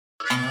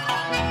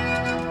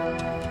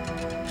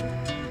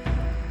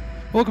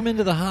Welcome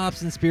into the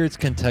Hops and Spirits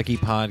Kentucky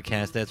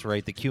podcast. That's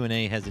right, the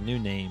Q&A has a new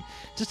name.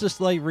 Just a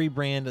slight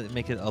rebrand to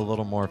make it a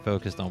little more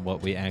focused on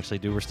what we actually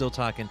do. We're still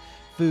talking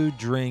food,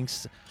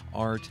 drinks,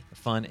 art,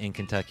 fun in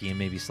Kentucky, and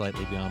maybe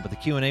slightly beyond. But the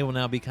Q&A will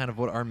now be kind of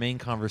what our main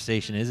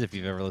conversation is. If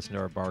you've ever listened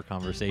to our bar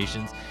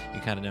conversations,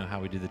 you kind of know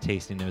how we do the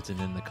tasting notes and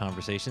then the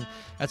conversation.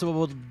 That's what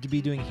we'll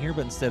be doing here,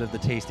 but instead of the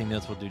tasting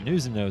notes, we'll do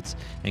news and notes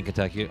in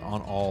Kentucky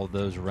on all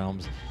those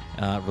realms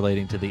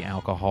relating to the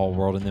alcohol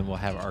world, and then we'll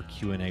have our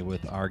Q&A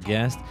with our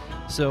guest.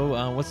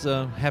 So what's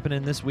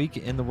happening this week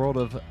in the world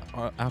of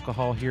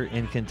alcohol here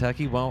in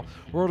Kentucky? Well,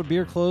 World of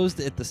Beer closed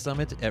at the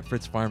Summit at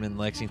Fritz Farm in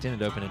Lexington.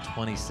 It opened in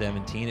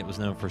 2017. It was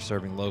known for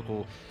serving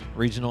local,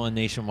 regional, and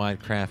nationwide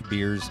craft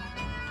beers.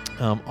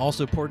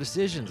 Also, Poor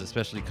Decisions,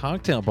 especially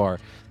cocktail bar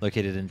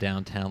located in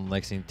downtown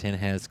Lexington,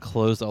 has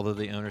closed, although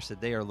the owner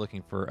said they are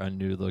looking for a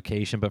new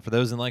location. But for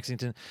those in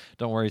Lexington,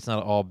 don't worry, it's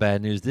not all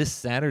bad news. This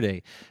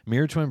Saturday,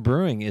 Mirror Twin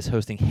Brewing is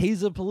hosting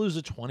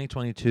Hazelpalooza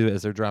 2022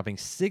 as they're dropping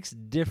 6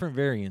 different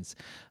variants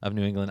of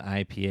New England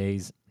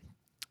IPAs.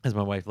 As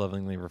my wife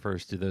lovingly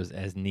refers to those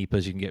as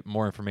NEPAs. You can get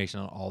more information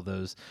on all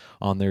those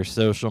on their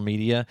social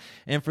media.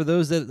 And for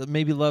those that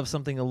maybe love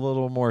something a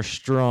little more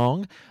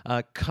strong,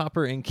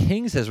 Copper and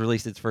Kings has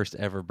released its first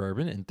ever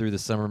bourbon. And through the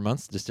summer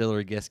months,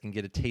 distillery guests can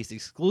get a taste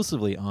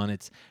exclusively on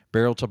its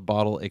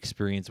barrel-to-bottle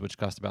experience, which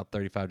costs about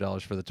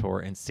 $35 for the tour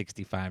and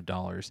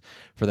 $65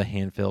 for the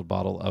hand-filled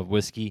bottle of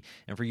whiskey.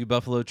 And for you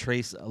Buffalo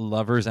Trace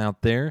lovers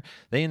out there,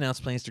 they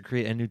announced plans to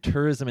create a new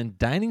tourism and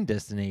dining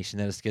destination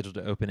that is scheduled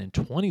to open in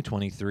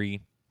 2023.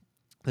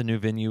 The new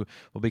venue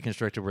will be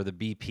constructed where the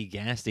BP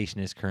gas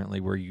station is currently,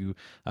 where you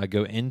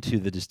go into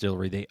the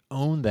distillery. They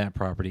own that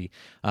property.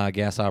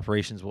 Gas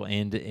operations will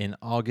end in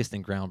August,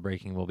 and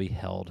groundbreaking will be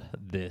held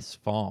this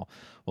fall.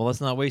 Well,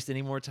 let's not waste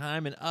any more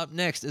time. And up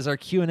next is our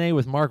Q&A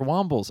with Mark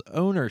Wombles,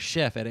 owner,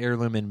 chef at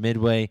Heirloom in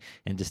Midway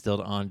and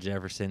Distilled on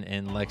Jefferson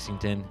in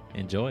Lexington.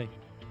 Enjoy.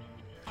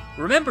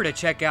 Remember to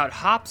check out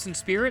Hops and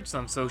Spirits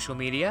on social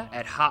media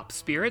at Hop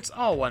Spirits,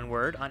 all one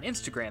word, on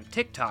Instagram,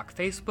 TikTok,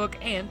 Facebook,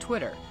 and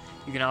Twitter.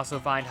 You can also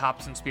find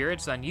Hops and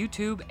Spirits on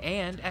YouTube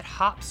and at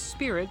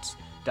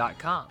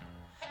hopspirits.com.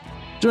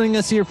 Joining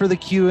us here for the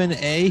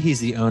Q&A,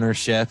 he's the owner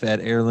chef at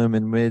Heirloom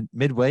in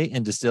Midway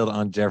and Distilled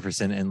on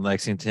Jefferson in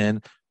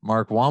Lexington,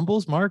 Mark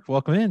Wombles. Mark,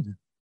 welcome in.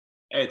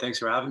 Hey, thanks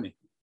for having me.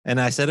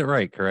 And I said it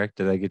right, correct?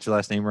 Did I get your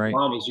last name right?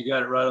 Wombles, you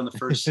got it right on the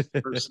first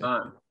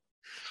time.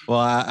 Well,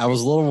 I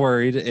was a little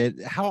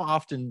worried. How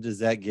often does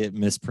that get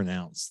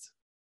mispronounced?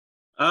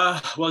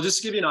 Well, just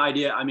to give you an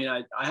idea, I mean,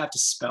 I have to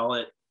spell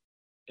it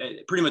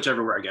pretty much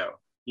everywhere I go,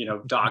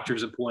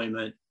 doctor's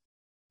appointment,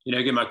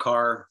 get my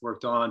car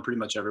worked on pretty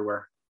much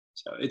everywhere.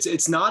 So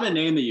it's not a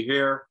name that you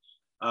hear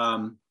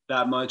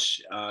that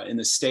much in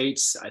the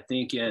States. I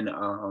think in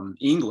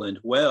England,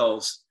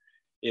 Wales,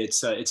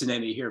 it's a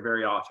name that you hear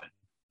very often.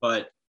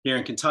 But here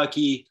in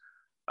Kentucky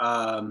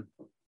and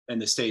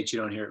the States, you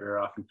don't hear it very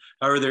often.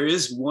 However, there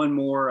is one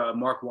more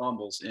Mark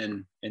Wombles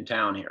in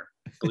town here,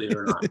 believe it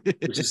or not,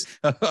 which is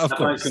of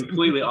course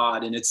completely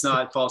odd, and it's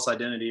not false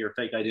identity or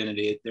fake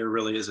identity. There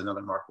really is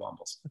another Mark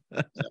Wombles.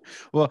 So.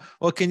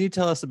 Well, can you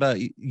tell us about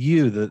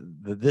you,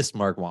 this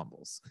Mark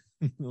Wombles,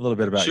 a little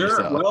bit about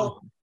yourself? Sure.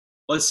 Well,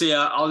 let's see.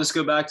 I'll just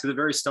go back to the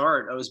very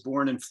start. I was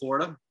born in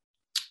Florida,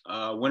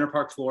 Winter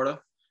Park, Florida,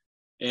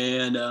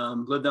 and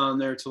lived down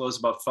there till I was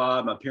about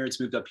 5. My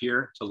parents moved up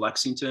here to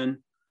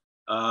Lexington,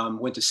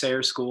 went to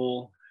Sayre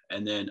School,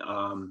 and then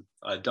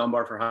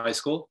Dunbar for high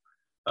school.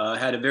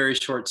 Had a very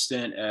short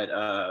stint at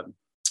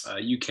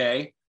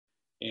UK,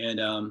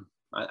 and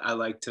I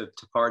like to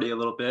party a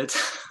little bit,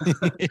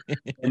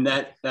 and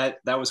that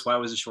was why it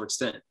was a short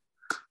stint.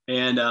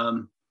 And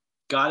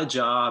got a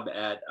job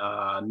at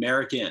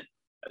Mark Inn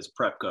as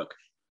prep cook.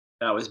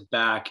 That was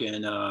back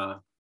in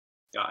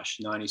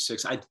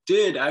 96. I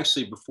did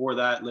actually before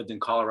that lived in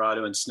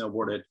Colorado and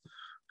snowboarded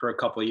for a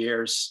couple of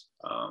years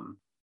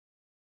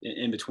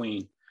in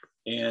between.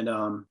 And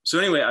so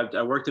anyway,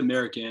 I worked at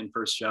Mark Inn,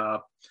 first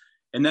job.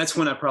 And that's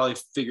when I probably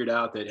figured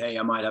out that, hey,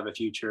 I might have a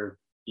future,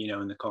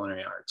 in the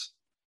culinary arts.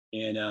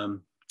 And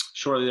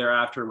shortly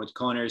thereafter, went to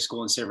culinary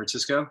school in San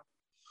Francisco.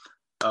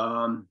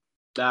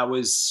 That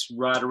was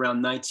right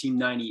around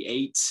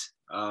 1998.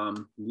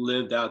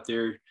 Lived out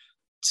there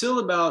till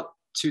about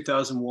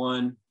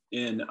 2001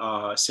 in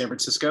San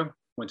Francisco.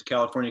 Went to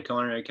California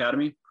Culinary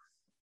Academy.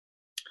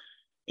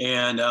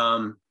 And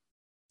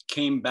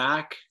came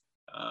back,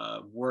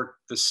 worked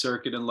the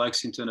circuit in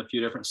Lexington, a few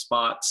different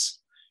spots.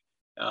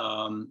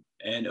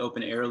 And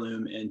opened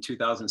Heirloom in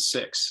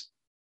 2006.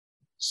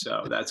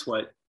 So that's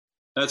where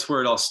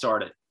it all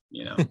started,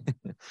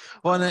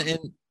 Well,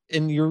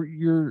 and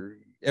you're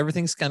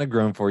everything's kind of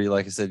grown for you.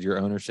 Like I said, you're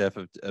owner chef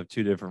of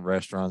 2 different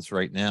restaurants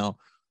right now.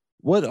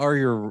 What are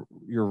your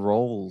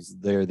roles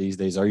there these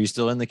days? Are you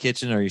still in the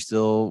kitchen? Are you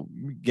still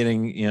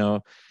getting,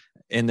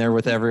 in there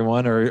with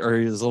everyone,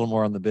 or is it a little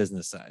more on the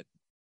business side?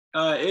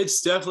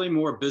 It's definitely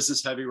more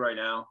business heavy right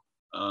now.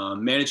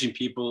 Managing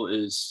people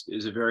is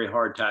a very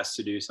hard task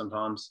to do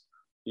sometimes,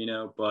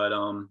 but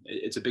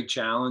it's a big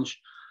challenge.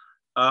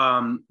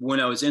 When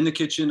I was in the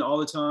kitchen all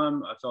the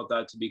time, I felt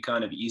that to be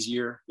kind of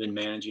easier than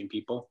managing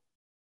people,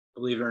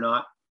 believe it or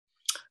not.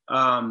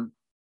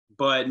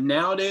 But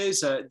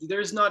nowadays,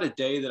 there's not a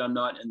day that I'm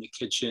not in the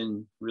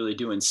kitchen really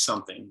doing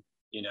something,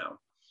 you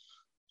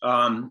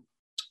know.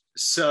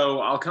 So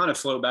I'll kind of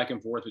float back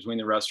and forth between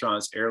the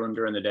restaurants, Heirloom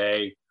during the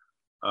day,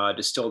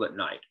 Distilled at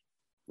night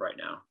right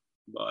now.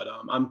 But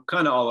I'm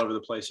kind of all over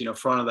the place, you know,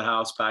 front of the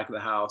house, back of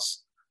the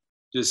house,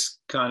 just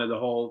kind of the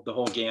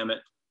whole gamut.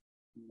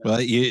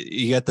 Well,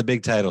 you got the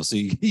big title, so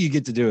you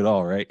get to do it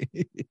all, right?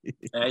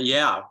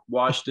 Yeah,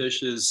 wash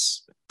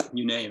dishes,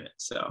 you name it.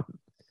 So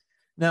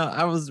now,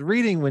 I was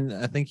reading when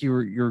I think you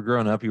were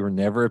growing up, you were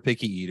never a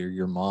picky eater.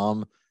 Your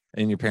mom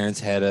and your parents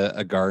had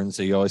a garden,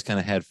 so you always kind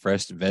of had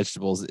fresh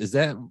vegetables. Is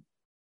that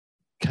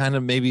kind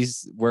of maybe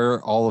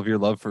where all of your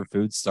love for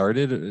food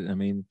started? I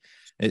mean,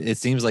 it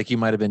seems like you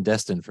might have been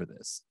destined for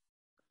this.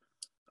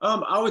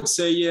 I would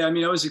say, yeah. I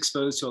mean, I was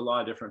exposed to a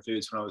lot of different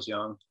foods when I was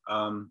young.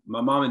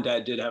 My mom and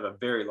dad did have a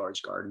very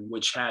large garden,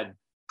 which had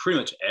pretty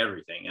much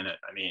everything in it.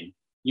 I mean,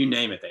 you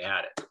name it, they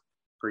had it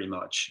pretty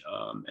much.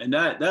 And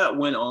that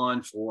went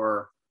on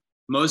for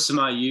most of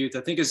my youth.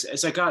 I think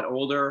as I got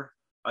older,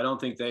 I don't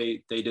think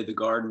they did the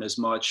garden as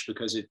much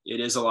because it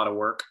is a lot of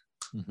work,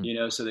 you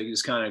know, so they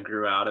just kind of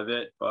grew out of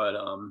it. But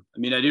I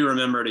mean, I do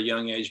remember at a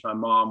young age, my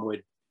mom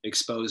would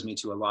expose me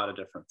to a lot of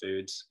different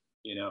foods.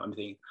 You know,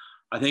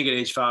 I think at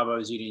age 5, I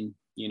was eating,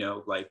 you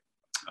know, like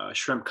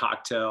shrimp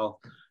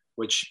cocktail,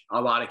 which a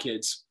lot of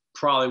kids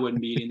probably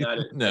wouldn't be eating that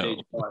at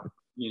age 5,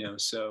 you know.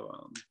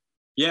 So,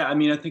 yeah, I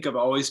mean, I think I've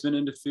always been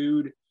into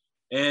food.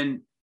 And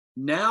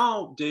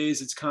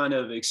nowadays it's kind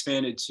of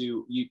expanded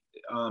to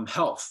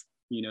health,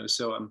 you know.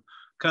 So I'm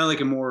kind of like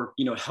a more,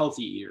 you know,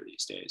 healthy eater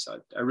these days.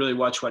 I really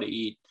watch what I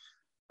eat.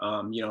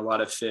 You know, a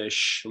lot of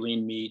fish,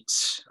 lean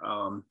meats,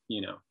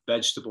 you know,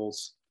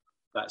 vegetables,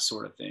 that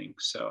sort of thing.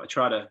 So I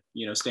try to,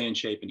 you know, stay in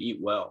shape and eat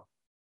well,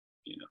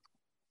 you know.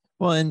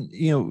 Well, and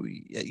you know,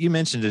 you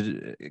mentioned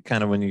it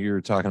kind of when you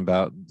were talking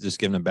about just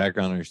giving a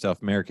background on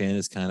yourself. American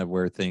is kind of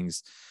where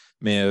things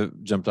may have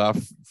jumped off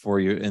for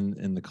you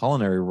in the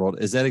culinary world.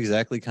 Is that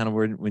exactly kind of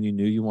when you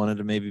knew you wanted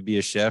to maybe be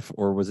a chef,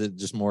 or was it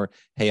just more,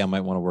 hey, I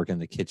might want to work in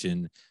the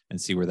kitchen and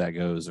see where that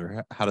goes,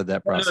 or how did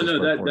that process work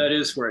for you? That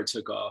is where it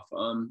took off.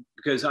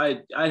 Because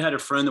I had a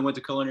friend that went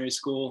to culinary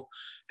school,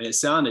 and it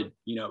sounded,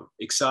 you know,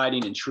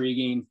 exciting,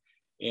 intriguing,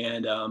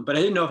 and but I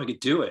didn't know if I could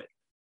do it.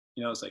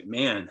 You know, I was like,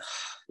 man,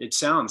 it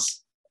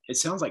sounds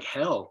like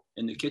hell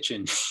in the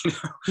kitchen, you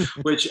know?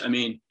 Which, I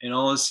mean, in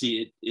all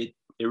honesty, it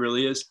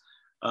really is.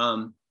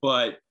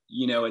 But,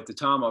 you know, at the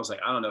time I was like,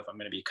 I don't know if I'm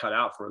going to be cut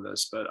out for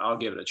this, but I'll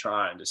give it a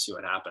try and just see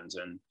what happens.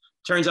 And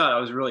turns out I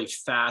was really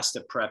fast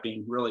at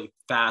prepping, really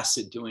fast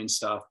at doing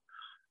stuff.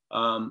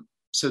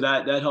 So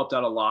that helped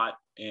out a lot.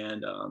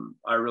 And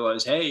I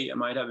realized, hey, I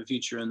might have a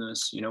future in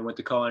this. You know, went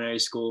to culinary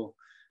school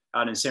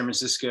out in San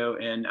Francisco,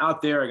 and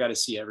out there I got to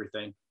see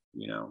everything.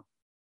 You know,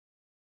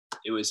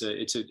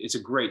 it's a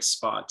great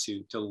spot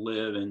to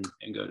live and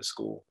go to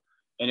school.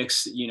 And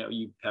you know,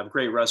 you have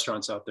great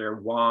restaurants out there,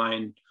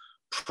 wine,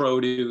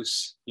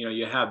 produce. You know,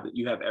 you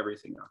have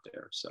everything out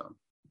there. So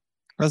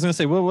I was going to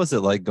say, what was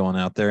it like going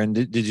out there? And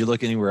did you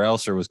look anywhere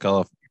else, or was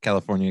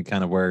California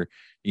kind of where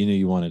you knew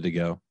you wanted to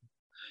go?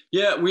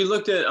 Yeah, we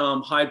looked at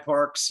Hyde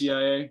Park,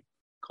 CIA,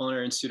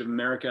 Culinary Institute of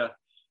America,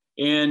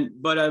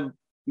 but I'm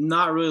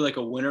not really like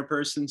a winter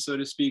person, so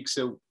to speak.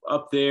 So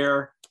up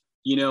there,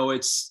 you know,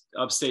 it's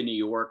upstate New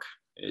York.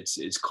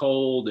 It's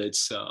cold.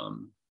 It's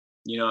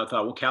you know, I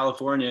thought, well,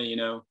 California, you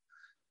know,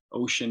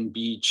 ocean,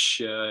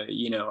 beach,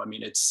 you know, I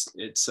mean, it's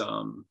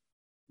a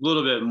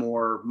little bit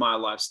more my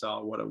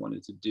lifestyle, what I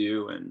wanted to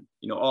do, and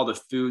you know, all the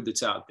food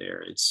that's out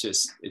there.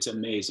 It's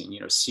amazing.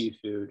 You know,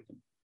 seafood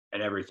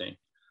and everything.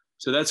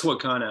 So that's what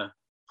kind of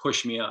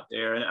pushed me out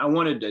there. And I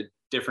wanted a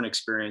different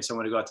experience. I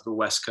wanted to go out to the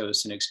West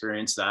Coast and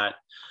experience that,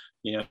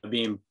 you know,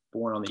 being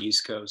born on the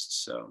East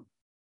Coast. So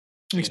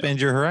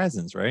expand your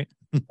horizons, right?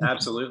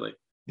 Absolutely.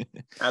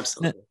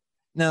 Absolutely.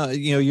 Now,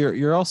 you know,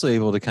 you're also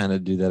able to kind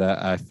of do that.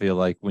 I feel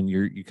like when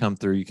you come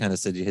through, you kind of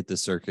said you hit the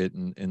circuit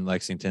in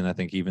Lexington, I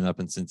think even up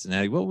in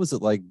Cincinnati. What was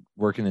it like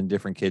working in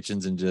different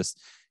kitchens and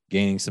just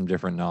gaining some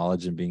different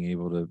knowledge and being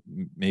able to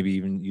maybe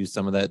even use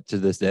some of that to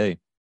this day?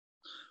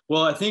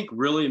 Well, I think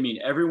really, I mean,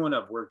 everyone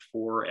I've worked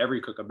for, every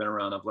cook I've been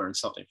around, I've learned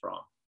something from,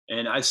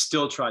 and I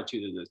still try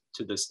to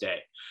this day.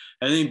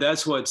 And I think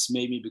that's what's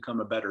made me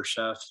become a better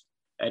chef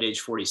at age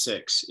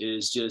 46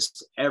 is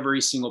just every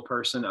single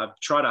person. I've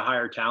tried to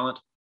hire talent,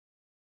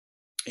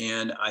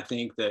 and I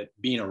think that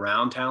being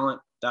around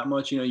talent that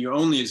much, you know, you're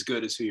only as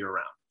good as who you're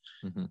around.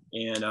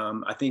 Mm-hmm.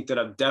 And I think that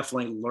I've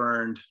definitely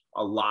learned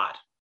a lot,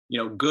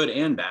 you know, good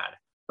and bad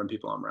from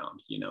people I'm around.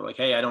 You know, like,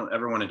 hey, I don't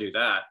ever want to do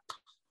that.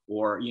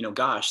 Or, you know,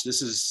 gosh,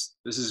 this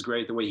is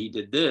great the way he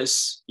did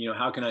this, you know,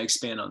 how can I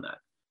expand on that?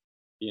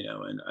 You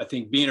know, and I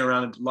think being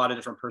around a lot of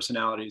different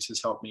personalities has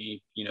helped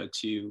me, you know,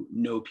 to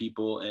know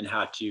people and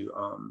how to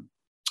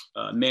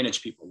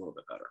manage people a little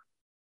bit better.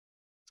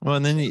 Well,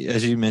 and then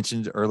as you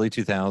mentioned, early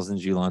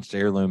 2000s, you launched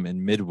Heirloom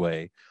and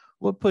Midway.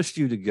 What pushed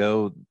you to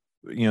go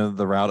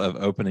the route of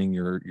opening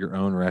your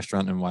own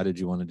restaurant, and why did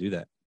you want to do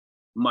that?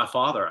 My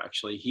father,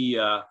 actually, he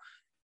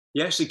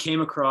actually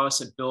came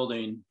across a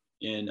building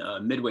in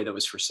Midway that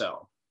was for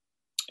sale.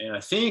 And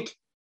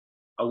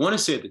I want to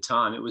say at the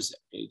time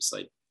it's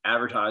like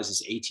advertised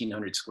as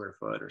 1,800 square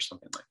foot or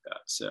something like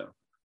that. So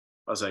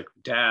I was like,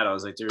 Dad,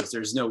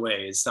 there's no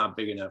way, it's not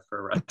big enough for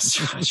a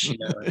restaurant,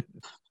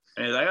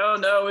 And he's like, oh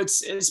no,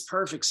 it's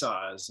perfect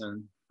size.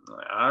 And I'm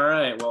like, all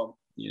right, well,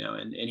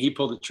 and he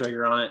pulled the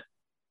trigger on it,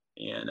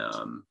 and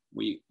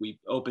we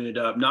opened it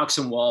up, knocked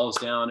some walls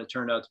down. It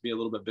turned out to be a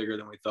little bit bigger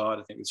than we thought.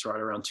 I think it's right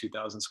around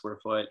 2,000 square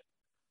foot.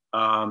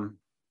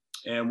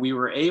 And we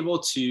were able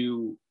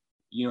to,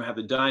 have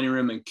the dining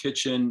room and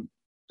kitchen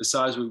the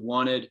size we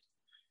wanted.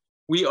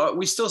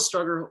 We still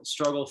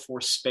struggle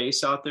for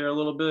space out there a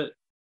little bit,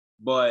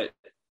 but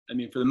I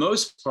mean, for the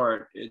most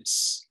part,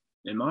 it's,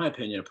 in my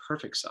opinion, a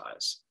perfect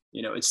size.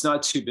 It's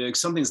not too big.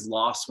 Something's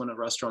lost when a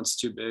restaurant's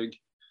too big,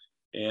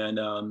 and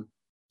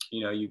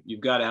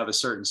you've got to have a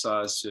certain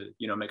size to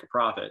make a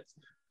profit.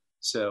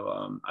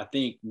 So I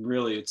think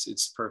really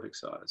it's perfect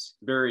size,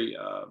 very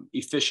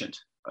efficient,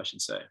 I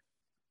should say.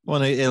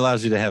 Well, it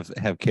allows you to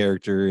have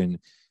character and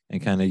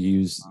kind of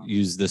use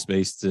the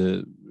space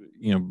to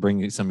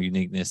bring some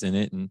uniqueness in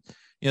it. And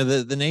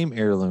the name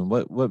Heirloom,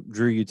 what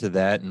drew you to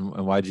that, and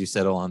why did you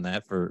settle on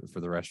that for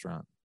the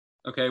restaurant?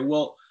 Okay,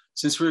 well,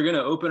 since we were going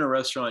to open a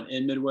restaurant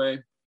in Midway,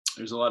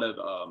 there's a lot of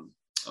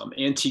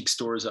antique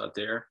stores out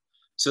there.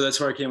 So that's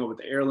where I came up with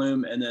the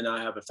Heirloom. And then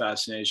I have a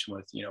fascination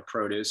with,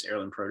 produce,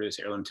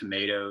 heirloom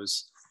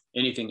tomatoes,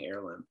 anything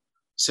heirloom.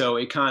 So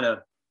it kind of,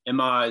 in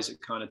my eyes, it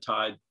kind of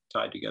tied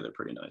together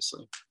pretty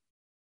nicely.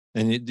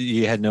 And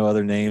you had no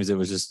other names. It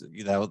was just,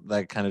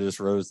 that kind of just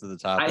rose to the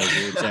top as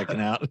you were checking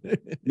out.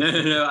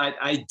 No.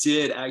 I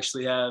did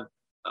actually have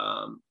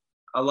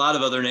a lot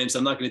of other names.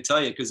 I'm not going to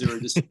tell you because they were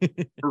just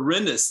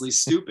horrendously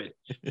stupid.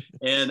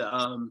 And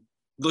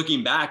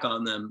looking back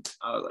on them,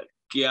 I was like,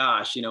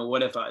 gosh,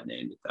 what if I'd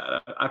named it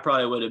that? I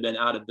probably would have been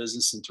out of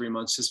business in 3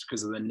 months just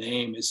because of the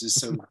name. It's just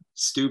so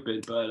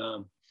stupid. But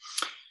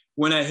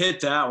when I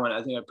hit that one,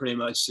 I think I pretty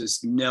much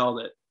just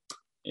nailed it.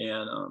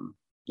 And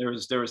there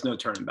was no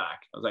turning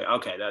back. I was like,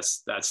 okay,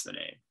 that's the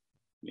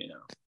name,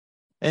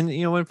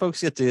 And when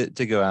folks get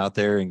to go out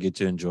there and get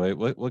to enjoy it,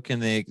 what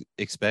can they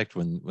expect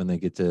when they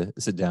get to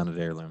sit down at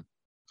Heirloom?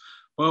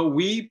 Well,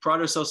 we pride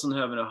ourselves on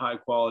having a high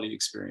quality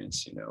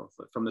experience,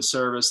 from the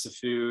service to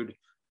food.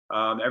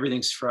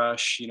 Everything's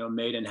fresh,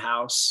 made in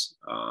house,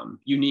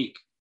 unique.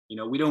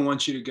 We don't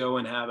want you to go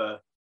and have a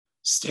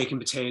steak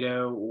and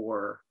potato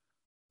or,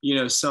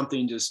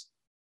 something just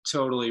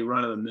totally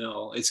run of the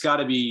mill. It's got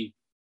to be,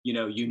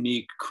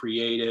 unique,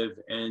 creative,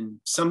 and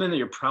something that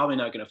you're probably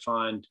not going to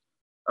find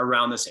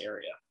around this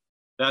area.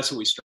 That's what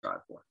we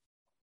strive for.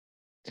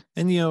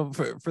 And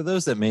for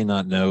those that may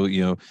not know,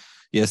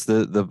 yes,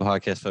 the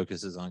podcast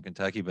focuses on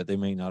Kentucky, but they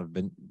may not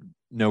have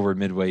know where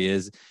Midway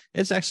is.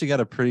 It's actually got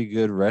a pretty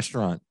good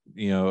restaurant,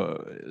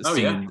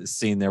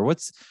 scene there.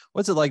 What's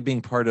it like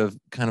being part of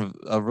kind of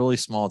a really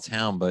small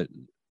town, but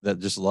that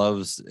just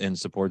loves and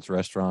supports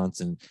restaurants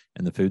and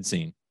the food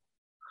scene?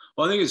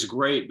 Well, I think it's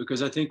great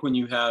because I think when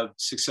you have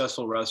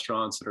successful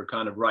restaurants that are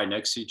kind of right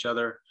next to each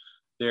other,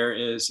 there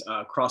is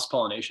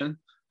cross-pollination.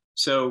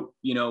 So,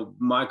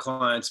 my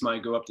clients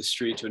might go up the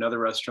street to another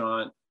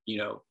restaurant,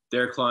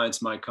 their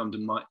clients might come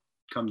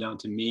down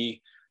to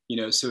me,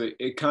 so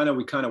we kind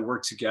of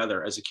work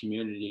together as a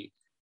community.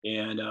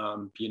 And,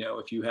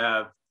 if you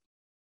have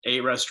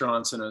 8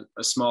 restaurants in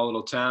a small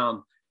little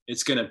town,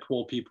 it's going to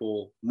pull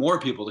more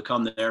people to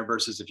come there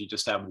versus if you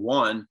just have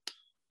one,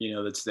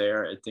 that's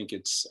there. I think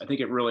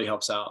it really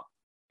helps out.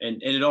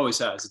 And it always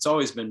has. It's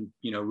always been,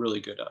 really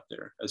good up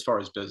there as far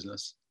as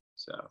business.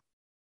 So.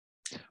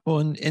 Well,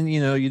 and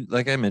you,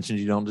 like I mentioned,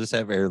 you don't just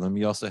have Heirloom,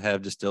 you also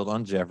have Distilled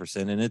on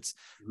Jefferson, and it's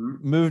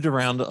moved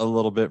around a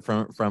little bit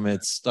from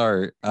its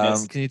start.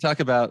 Yes. Can you talk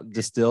about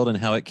Distilled and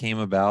how it came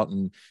about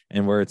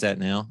and where it's at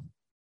now?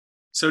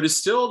 So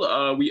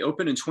Distilled, we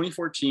opened in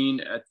 2014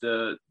 at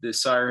the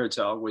Sire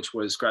Hotel, which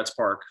was Gratz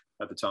Park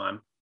at the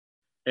time.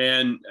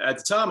 And at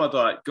the time, I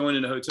thought going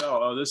into a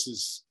hotel, oh, this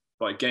is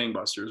like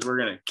gangbusters. We're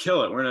going to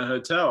kill it. We're in a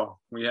hotel.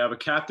 We have a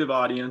captive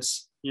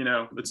audience,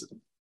 that's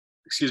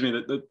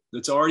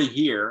already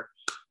here,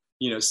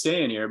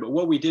 staying here. But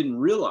what we didn't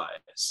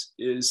realize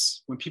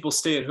is when people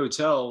stay at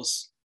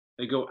hotels,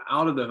 they go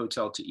out of the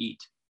hotel to eat.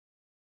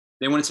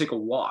 They want to take a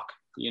walk,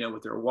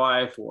 with their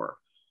wife or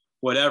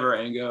whatever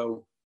and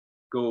go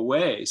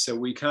away. So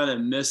we kind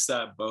of missed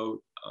that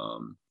boat.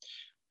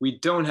 We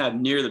don't have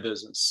near the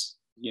business,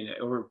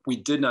 or we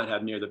did not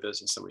have near the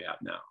business that we have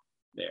now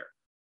there.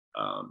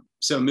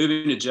 So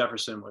moving to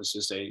Jefferson was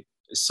just a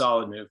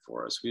solid move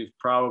for us. We've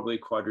probably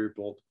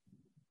quadrupled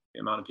the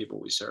amount of people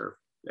we serve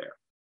there,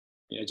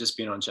 just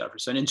being on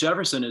Jefferson. And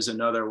Jefferson is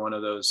another one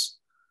of those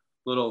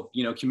little,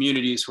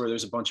 communities where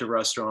there's a bunch of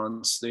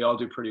restaurants. They all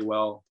do pretty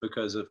well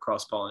because of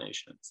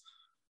cross-pollination.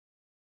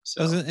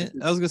 So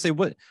I was gonna say,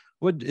 what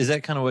is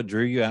that kind of what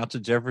drew you out to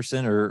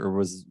Jefferson, or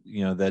was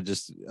that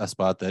just a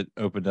spot that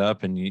opened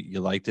up and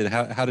you liked it?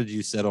 How did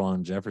you settle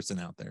on Jefferson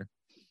out there?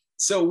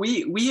 So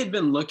we had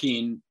been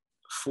looking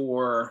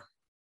for,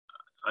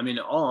 I mean,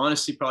 in all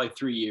honesty, probably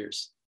 3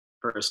 years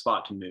for a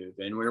spot to move,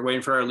 and we were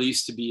waiting for our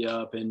lease to be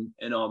up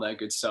and all that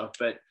good stuff.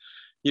 But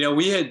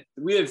we had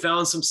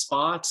found some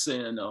spots,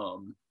 and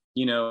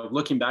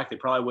looking back, they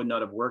probably would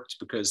not have worked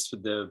because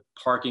the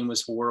parking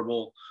was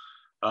horrible.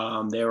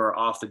 They were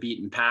off the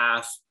beaten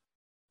path.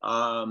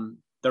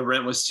 The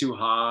rent was too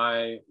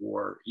high,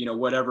 or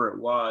whatever it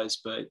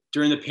was. But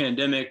during the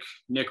pandemic,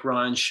 Nick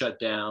Ryan shut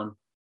down,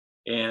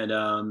 and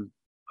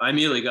I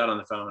immediately got on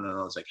the phone and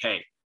I was like,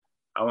 "Hey,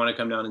 I want to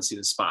come down and see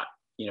the spot,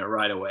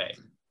 right away."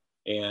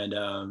 And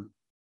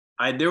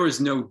there was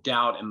no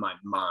doubt in my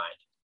mind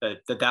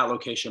that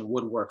location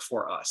would work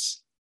for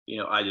us.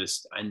 I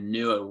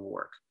knew it would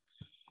work.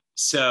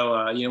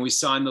 So we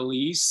signed the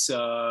lease,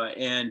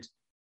 and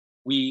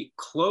we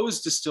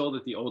closed Distilled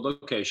at the old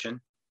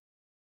location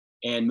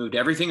and moved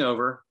everything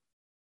over,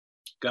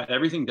 got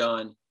everything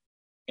done,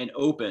 and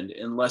opened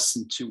in less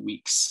than 2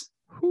 weeks.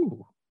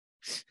 Whew.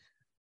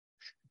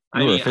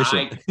 I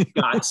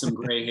got some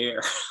gray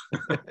hair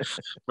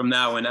from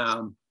that one.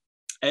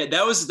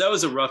 That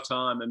was a rough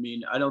time. I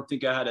mean, I don't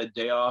think I had a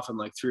day off in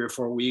like 3 or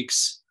 4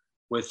 weeks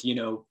with,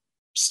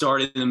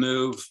 starting the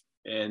move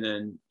and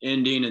then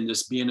ending and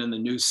just being in the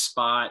new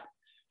spot.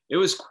 It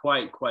was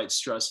quite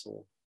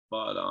stressful.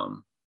 But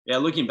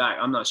looking back,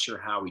 I'm not sure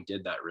how we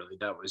did that really.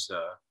 That was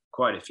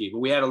quite a feat. But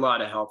we had a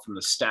lot of help from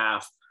the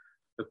staff,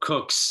 the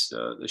cooks,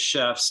 the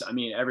chefs. I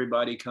mean,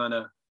 everybody kind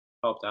of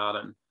helped out.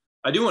 And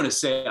I do want to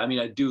say, I mean,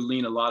 I do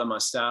lean a lot on my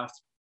staff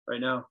right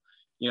now.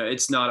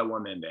 It's not a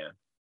one-man band,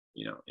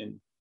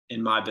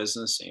 in my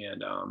business.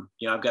 And,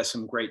 I've got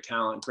some great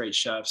talent, great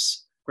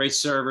chefs, great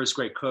servers,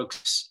 great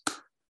cooks,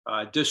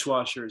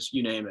 dishwashers,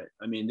 you name it.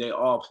 I mean, they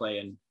all play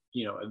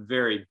a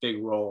very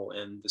big role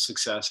in the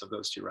success of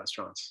those 2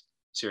 restaurants.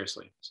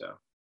 Seriously. So.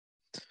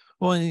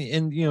 Well,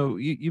 and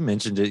you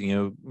mentioned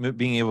it,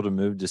 being able to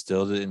move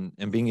Distilled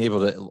and being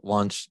able to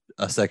launch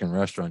a second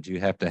restaurant,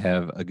 you have to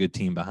have a good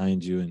team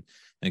behind you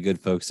and good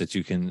folks that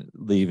you can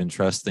leave and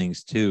trust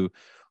things to.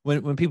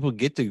 When people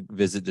get to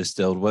visit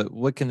Distilled,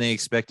 what can they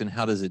expect, and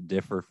how does it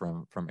differ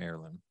from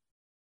Heirloom?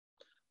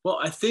 Well,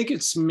 I think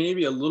it's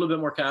maybe a little bit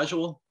more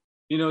casual.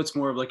 It's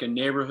more of like a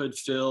neighborhood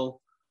feel.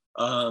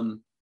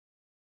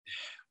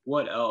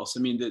 What else?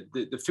 I mean,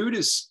 the food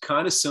is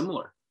kind of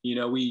similar.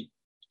 We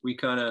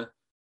kind of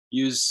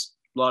use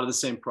a lot of the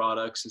same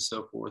products and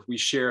so forth. We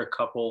share a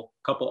couple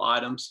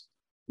items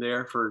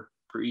there for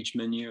each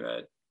menu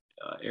at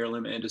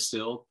Heirloom and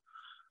Distilled.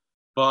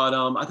 But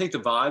I think the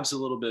vibe's a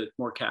little bit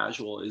more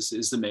casual is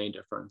the main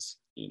difference,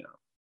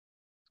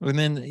 And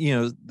then,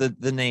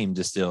 the name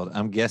Distilled,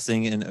 I'm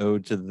guessing an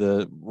ode to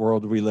the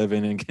world we live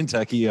in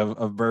Kentucky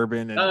of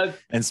bourbon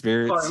and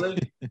spirits.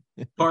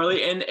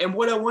 Partly. And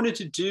what I wanted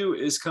to do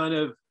is kind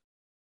of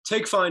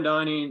take fine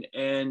dining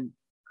and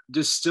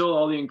distill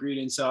all the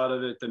ingredients out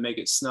of it that make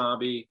it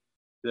snobby,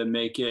 that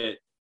make it,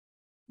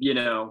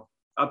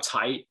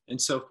 uptight and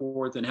so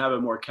forth, and have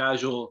a more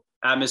casual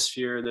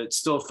atmosphere that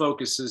still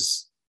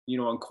focuses,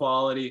 on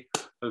quality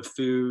of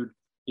food,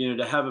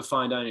 to have a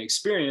fine dining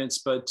experience,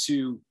 but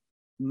to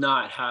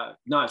not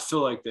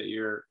feel like that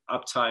you're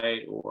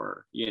uptight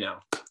or,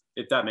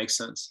 if that makes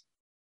sense.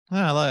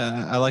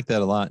 I like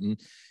that a lot. And,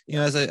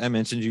 as I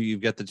mentioned, you've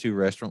got the 2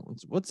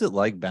 restaurants. What's it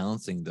like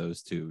balancing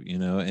those 2,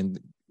 and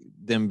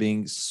them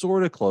being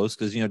sort of close?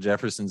 Because,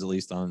 Jefferson's at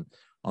least on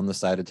the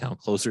side of town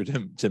closer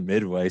to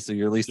Midway. So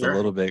you're at least a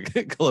little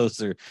bit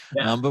closer.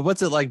 Yeah. But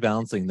what's it like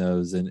balancing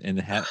those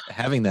and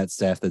having that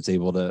staff that's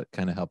able to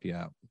kind of help you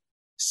out?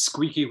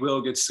 Squeaky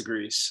wheel gets the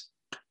grease.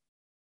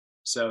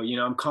 So,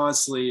 I'm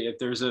constantly, if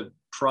there's a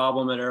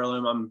problem at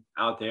Heirloom, I'm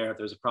out there. If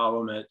there's a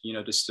problem at,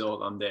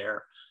 Distilled, I'm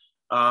there.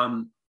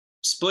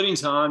 Splitting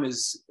time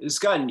it's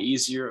gotten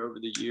easier over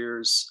the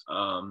years.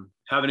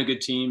 Having a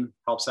good team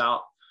helps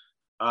out.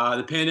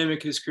 The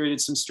pandemic has created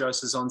some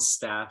stresses on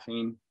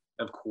staffing,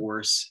 of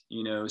course,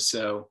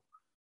 so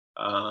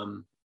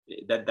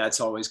that's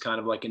always kind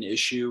of like an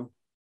issue.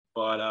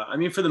 But I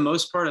mean, for the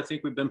most part, I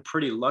think we've been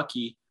pretty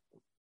lucky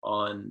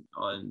on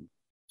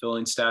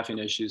filling staffing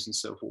issues and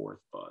so forth.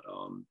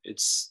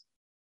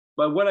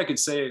 But what I could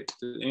say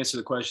to answer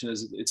the question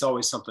is it's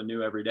always something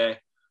new every day.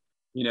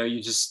 You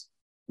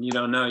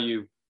don't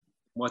know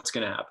what's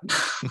going to happen.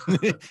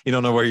 You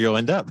don't know where you'll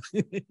end up.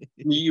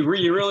 you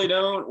really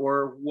don't,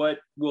 or what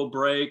will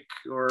break,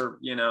 or,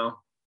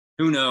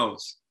 who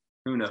knows?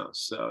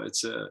 So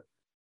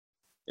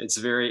it's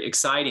very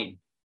exciting.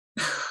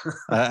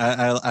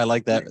 I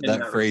like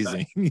that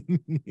phrasing.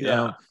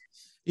 Yeah.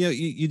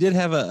 You did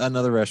have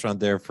another restaurant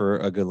there for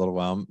a good little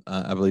while.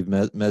 I believe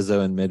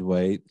Mezzo and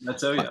Midway.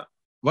 Yeah.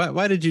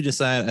 Why did you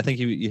decide? I think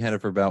you had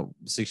it for about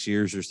 6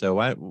 years or so.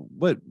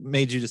 What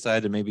made you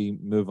decide to maybe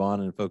move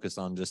on and focus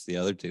on just the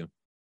other 2?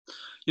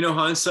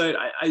 Hindsight,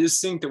 I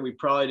just think that we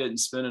probably didn't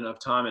spend enough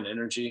time and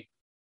energy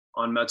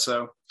on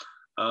Mezzo.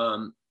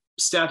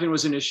 Staffing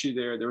was an issue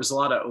there. There was a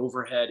lot of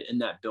overhead in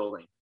that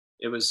building.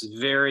 It was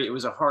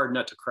a hard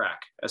nut to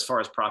crack as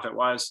far as profit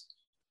wise.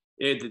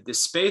 The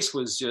space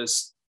was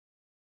just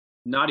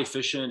not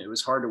efficient. It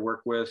was hard to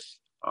work with.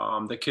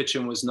 The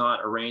kitchen was not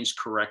arranged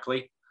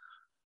correctly.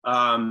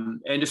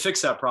 And to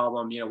fix that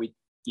problem,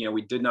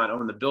 we did not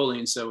own the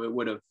building, so it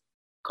would have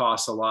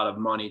cost a lot of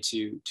money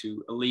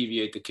to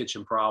alleviate the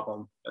kitchen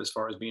problem as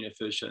far as being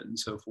efficient and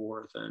so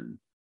forth. And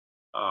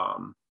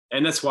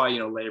that's why,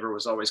 labor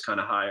was always kind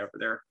of high over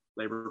there,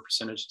 labor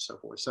percentage and so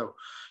forth. So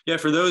yeah,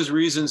 for those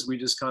reasons, we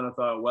just kind of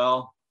thought,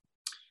 well,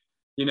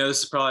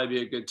 this would probably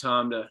be a good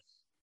time to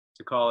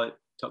call it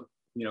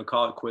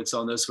quits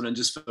on this one and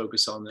just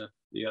focus on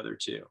the other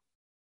two.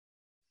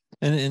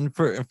 And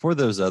for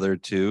those other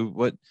two,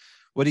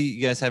 what do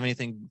you guys have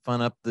anything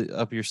fun up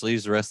your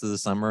sleeves the rest of the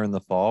summer and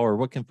the fall, or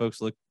what can folks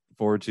look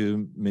forward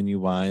to menu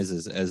wise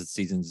as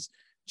seasons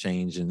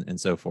change and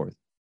so forth?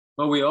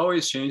 Well, we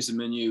always change the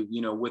menu,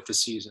 with the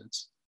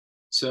seasons.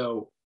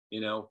 So,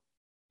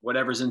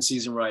 whatever's in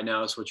season right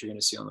now is what you're going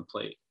to see on the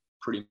plate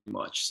pretty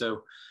much.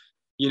 So,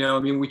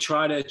 we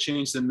try to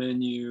change the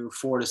menu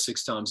 4 to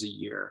 6 times a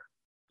year,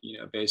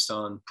 based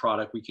on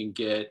product we can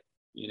get.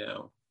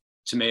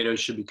 Tomatoes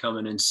should be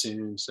coming in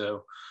soon.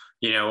 So,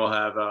 we'll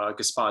have a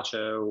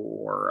gazpacho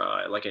or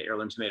like an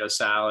heirloom tomato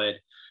salad,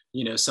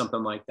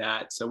 something like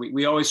that. So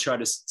we always try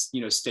to,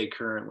 stay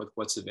current with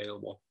what's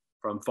available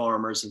from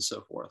farmers and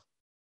so forth.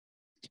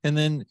 And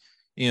then,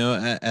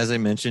 as I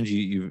mentioned,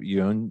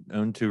 you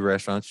own 2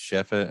 restaurants,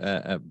 chef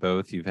at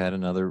both. You've had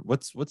another.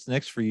 What's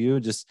next for you?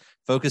 Just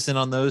focusing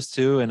on those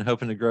 2 and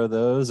hoping to grow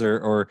those,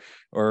 or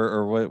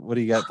what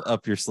do you got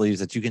up your sleeves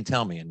that you can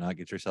tell me and not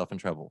get yourself in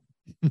trouble?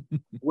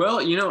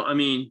 Well,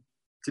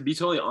 to be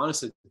totally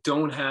honest, I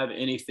don't have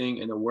anything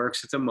in the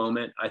works at the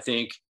moment. I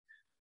think,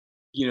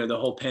 the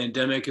whole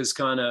pandemic has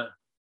kind of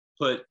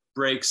put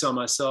brakes on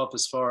myself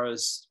as far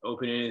as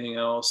opening anything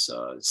else.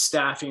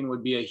 Staffing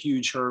would be a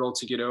huge hurdle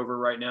to get over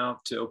right now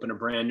to open a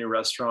brand new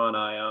restaurant.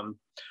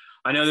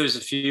 I know there's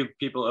a few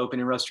people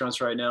opening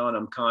restaurants right now, and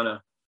I'm kind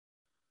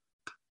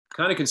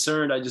of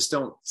concerned. I just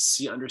don't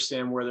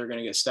understand where they're going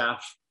to get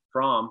staff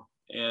from,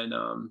 and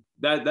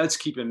that's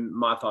keeping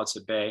my thoughts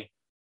at bay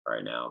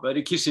right now. But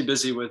it keeps me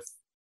busy with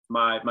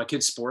my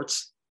kids'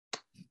 sports.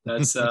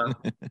 That's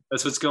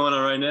what's going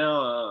on right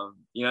now.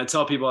 I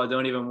tell people I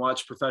don't even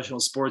watch professional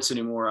sports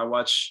anymore. I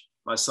watch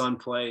my son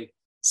play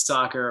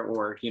soccer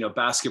or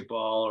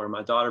basketball, or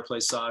my daughter play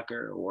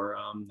soccer, or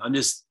I'm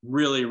just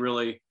really,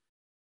 really,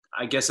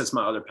 I guess that's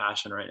my other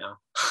passion right now.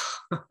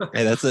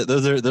 Hey,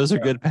 those are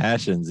good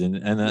passions,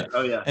 and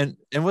Oh yeah.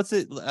 And what's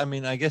it? I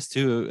mean, I guess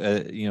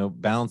too,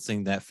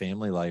 balancing that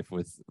family life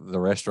with the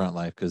restaurant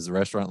life, because the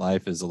restaurant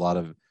life is a lot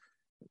of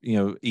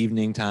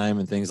evening time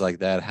and things like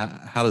that.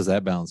 How does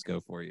that balance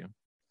go for you?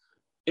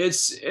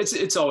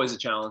 It's always a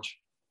challenge,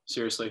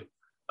 seriously.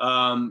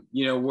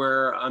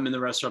 Where I'm in the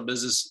restaurant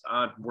business,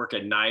 I work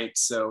at night,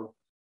 so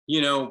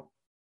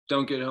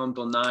don't get home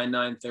till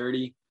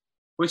 9:30,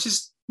 which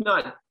is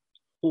not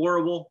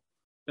horrible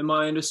in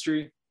my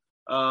industry.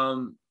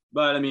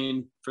 But I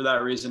mean, for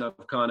that reason,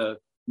 I've kind of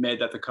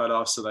made that the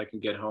cutoff so that I can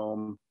get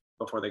home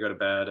before they go to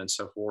bed and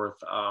so forth.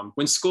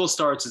 When school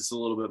starts, it's a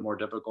little bit more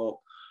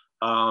difficult.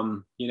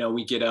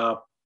 We get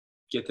up,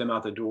 get them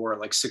out the door at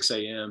like 6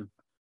 a.m.,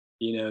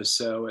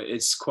 so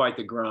it's quite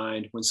the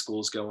grind when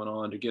school's going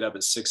on to get up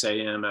at 6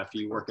 a.m. after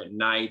you work at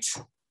night,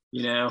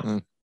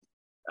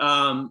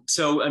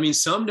 So, I mean,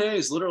 some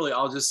days literally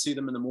I'll just see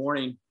them in the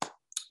morning,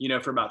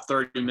 for about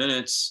 30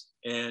 minutes,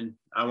 and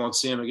I won't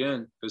see them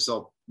again because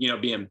they'll,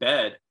 be in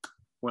bed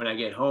when I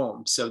get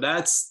home. So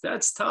that's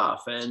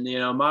tough. And,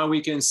 my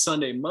weekend's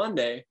Sunday,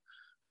 Monday.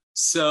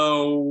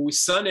 So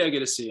Sunday I get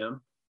to see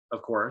them,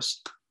 of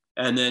course.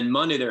 And then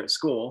Monday they're at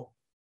school,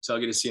 so I'll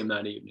get to see them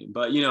that evening.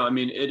 But, I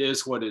mean, it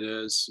is what it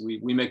is.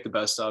 We make the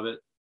best of it,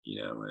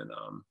 and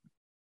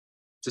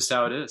just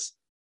how it is.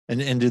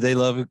 And do they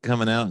love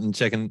coming out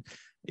and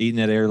eating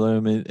at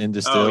Heirloom and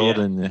Distilled?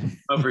 Oh, yeah. And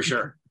for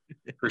sure.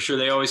 For sure.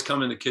 They always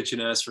come in the kitchen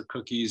and ask for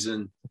cookies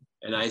and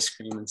ice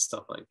cream and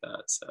stuff like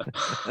that. So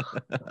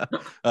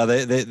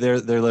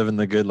they're living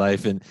the good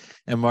life. And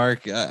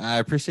Mark, I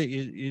appreciate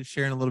you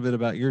sharing a little bit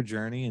about your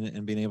journey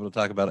and being able to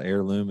talk about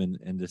Heirloom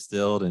and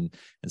Distilled and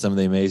some of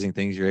the amazing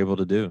things you're able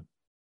to do.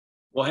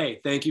 Well, hey,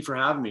 thank you for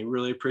having me.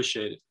 Really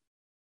appreciate it.